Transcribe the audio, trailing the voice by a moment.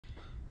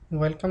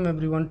Welcome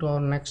everyone to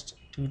our next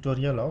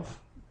tutorial of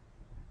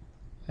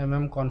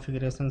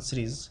configuration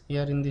series.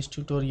 Here in this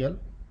tutorial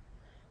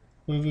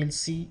we will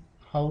see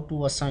how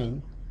to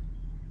assign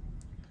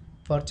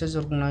purchase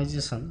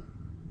organization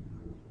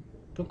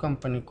to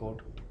company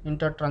code.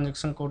 Enter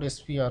transaction code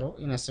SPRO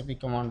in SAP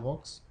command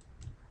box,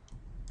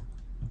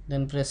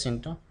 then press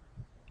enter.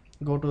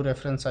 Go to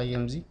reference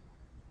IMG,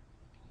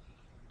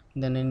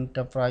 then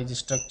enterprise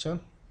structure,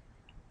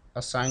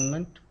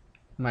 assignment,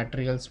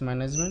 materials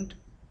management,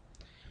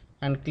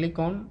 and click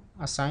on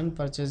assign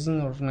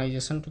purchasing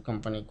organization to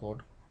company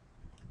code.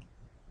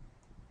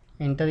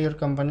 Enter your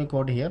company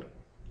code here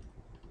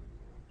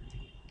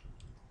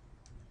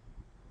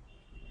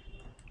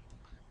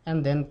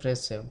and then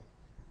press save.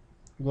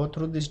 Go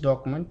through this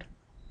document.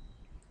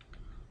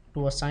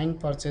 To assign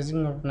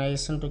purchasing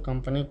organization to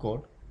company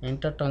code,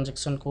 enter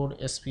transaction code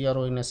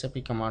SPRO in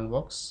SAP command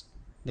box,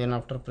 then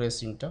after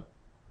press enter.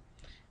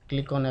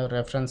 Click on a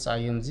reference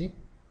IMG,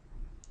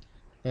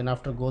 then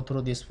after go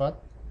through this path,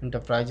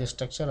 enterprise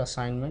structure,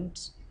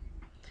 assignments,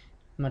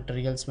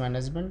 materials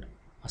management,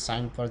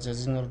 assign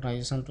purchasing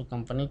organization to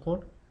company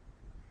code.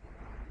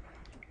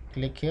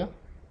 Click here,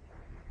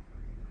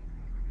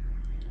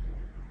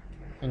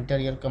 enter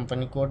your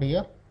company code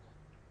here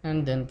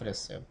and then press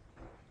save.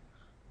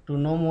 To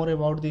know more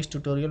about this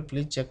tutorial,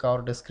 please check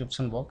our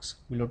description box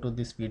below to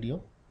this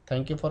video.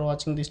 Thank you for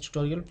watching this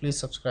tutorial. Please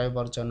subscribe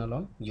our channel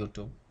on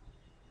YouTube.